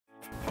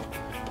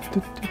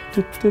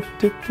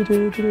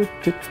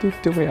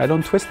Wait, I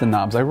don't twist the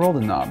knobs, I roll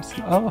the knobs.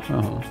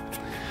 Oh.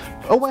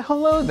 Oh, well,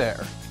 hello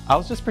there. I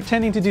was just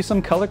pretending to do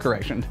some color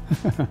correction.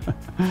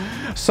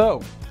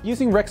 So,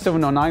 using Rec.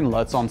 709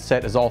 LUTs on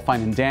set is all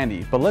fine and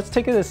dandy, but let's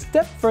take it a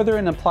step further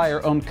and apply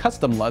our own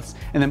custom LUTs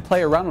and then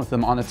play around with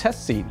them on a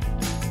test scene.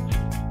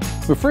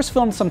 We first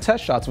filmed some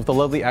test shots with the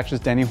lovely actress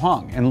Danni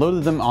Huang and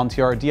loaded them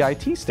onto our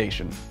DIT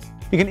station.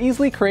 You can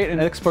easily create and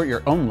export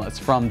your own LUTs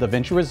from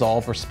DaVinci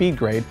Resolve or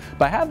SpeedGrade,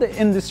 but I have the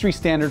industry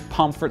standard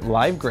Pomfret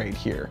Live Grade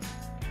here.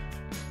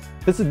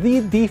 This is the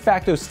de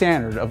facto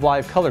standard of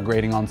live color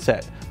grading on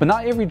set, but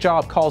not every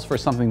job calls for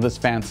something this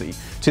fancy.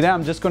 Today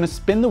I'm just going to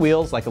spin the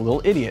wheels like a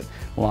little idiot,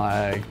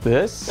 like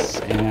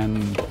this,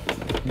 and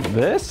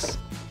this,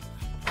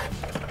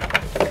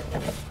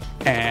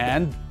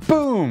 and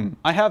boom!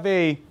 I have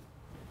a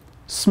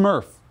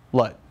Smurf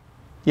LUT.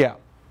 Yeah.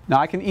 Now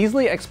I can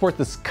easily export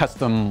this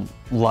custom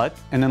LUT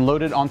and then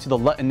load it onto the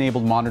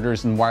LUT-enabled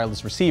monitors and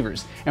wireless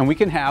receivers, and we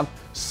can have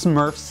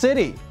Smurf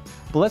City.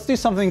 But let's do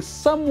something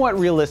somewhat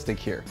realistic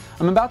here.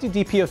 I'm about to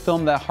DP a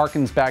film that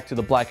harkens back to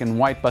the black and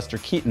white Buster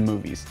Keaton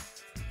movies.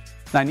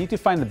 Now I need to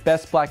find the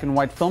best black and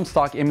white film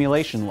stock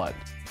emulation LUT.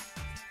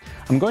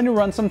 I'm going to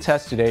run some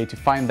tests today to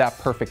find that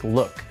perfect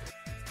look.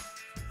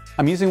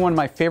 I'm using one of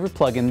my favorite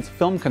plugins,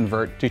 Film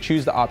Convert, to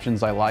choose the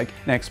options I like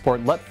and export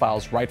LUT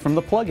files right from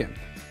the plugin.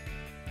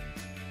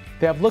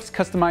 They have looks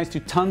customized to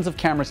tons of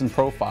cameras and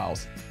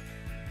profiles.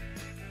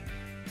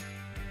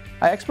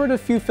 I exported a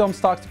few film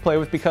stocks to play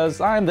with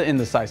because I'm the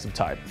indecisive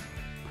type.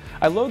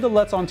 I load the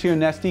LUTs onto an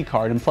SD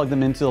card and plug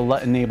them into the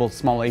LUT-enabled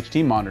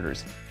SmallHD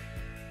monitors.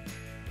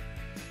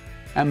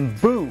 And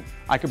boom!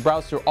 I could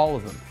browse through all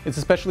of them. It's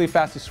especially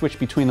fast to switch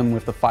between them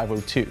with the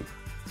 502.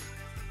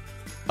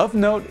 Of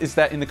note is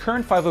that in the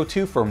current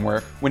 502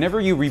 firmware,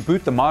 whenever you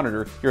reboot the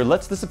monitor, your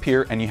LUTs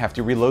disappear and you have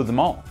to reload them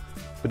all.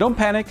 But don't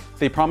panic,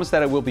 they promise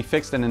that it will be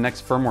fixed in the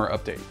next firmware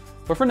update.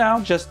 But for now,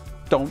 just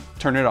don't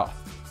turn it off.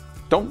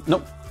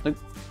 Nope.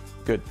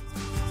 Good.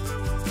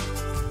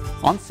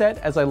 On set,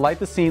 as I light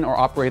the scene or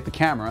operate the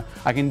camera,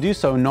 I can do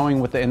so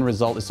knowing what the end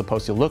result is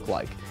supposed to look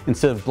like,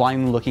 instead of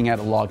blindly looking at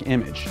a log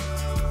image.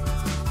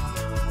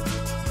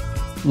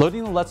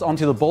 Loading the LUTs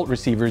onto the Bolt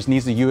receivers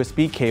needs a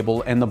USB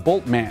cable and the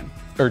Bolt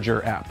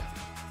Urger app.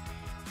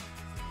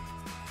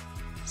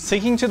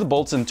 Syncing to the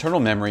Bolt's internal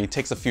memory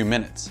takes a few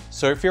minutes,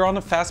 so if you're on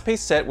a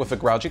fast-paced set with a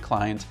grouchy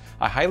client,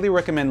 I highly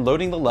recommend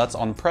loading the LUTs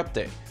on prep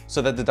day,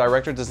 so that the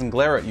director doesn't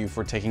glare at you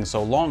for taking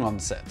so long on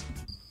the set.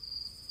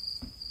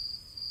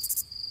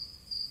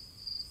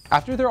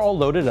 After they're all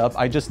loaded up,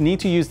 I just need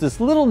to use this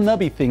little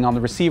nubby thing on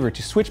the receiver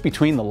to switch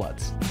between the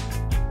LUTs.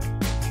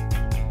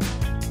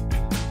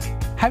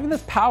 Having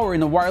this power in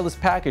the wireless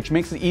package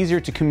makes it easier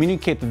to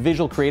communicate the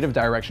visual creative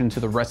direction to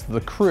the rest of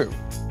the crew.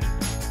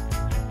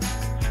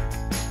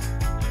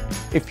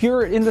 If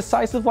you're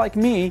indecisive like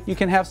me, you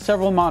can have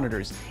several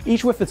monitors,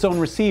 each with its own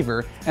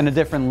receiver and a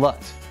different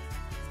LUT.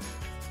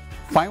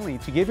 Finally,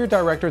 to give your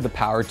director the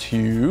power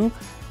to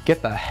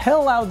get the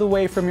hell out of the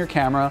way from your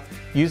camera,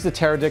 use the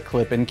Teradek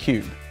clip and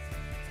cube.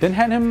 Then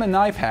hand him an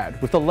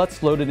iPad with the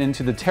LUTs loaded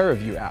into the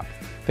TeraView app.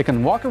 They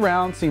can walk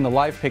around seeing the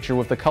live picture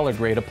with the color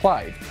grade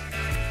applied.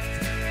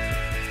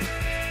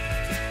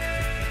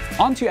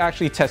 On to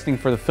actually testing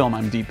for the film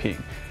I'm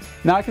DPing.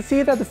 Now I can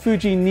see that the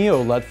Fuji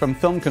Neo LUT from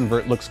Film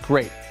Convert looks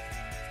great,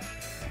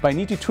 but I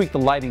need to tweak the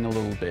lighting a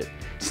little bit,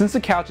 since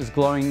the couch is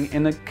glowing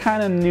in a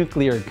kind of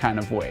nuclear kind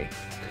of way.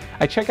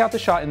 I check out the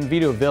shot in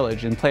Video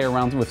Village and play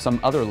around with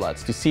some other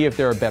LUTs to see if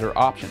there are better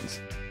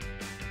options.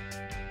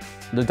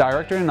 The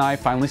director and I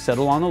finally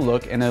settle on a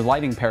look and a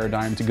lighting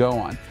paradigm to go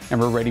on, and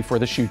we're ready for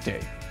the shoot day.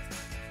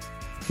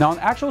 Now on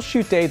actual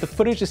shoot day, the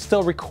footage is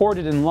still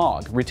recorded in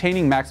log,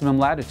 retaining maximum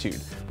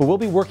latitude, but we'll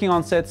be working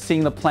on set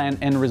seeing the planned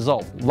end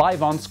result,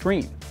 live on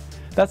screen.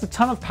 That's a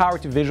ton of power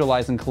to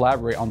visualize and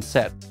collaborate on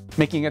set,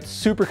 making it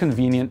super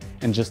convenient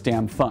and just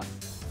damn fun.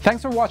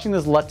 Thanks for watching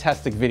this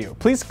LUT-tastic video.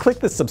 Please click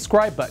the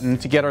subscribe button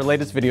to get our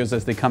latest videos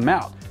as they come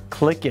out.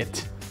 Click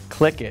it,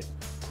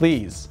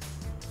 please,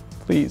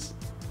 please,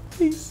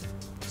 please,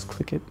 just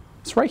click it.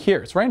 It's right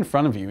here, it's right in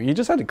front of you. You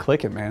just had to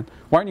click it, man.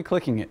 Why aren't you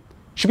clicking it?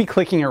 You should be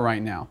clicking it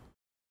right now.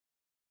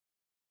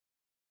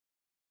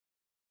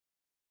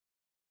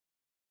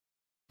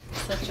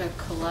 Such a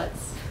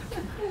klutz.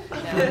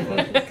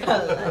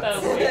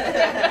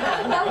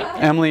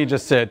 Emily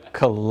just said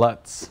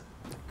klutz.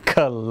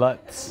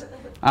 Klutz.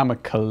 I'm a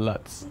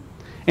klutz.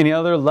 Any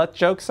other LUT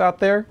jokes out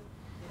there?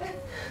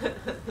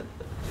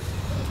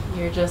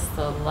 You're just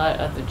the LUT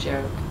of the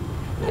joke.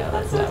 Yeah,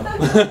 that's dumb.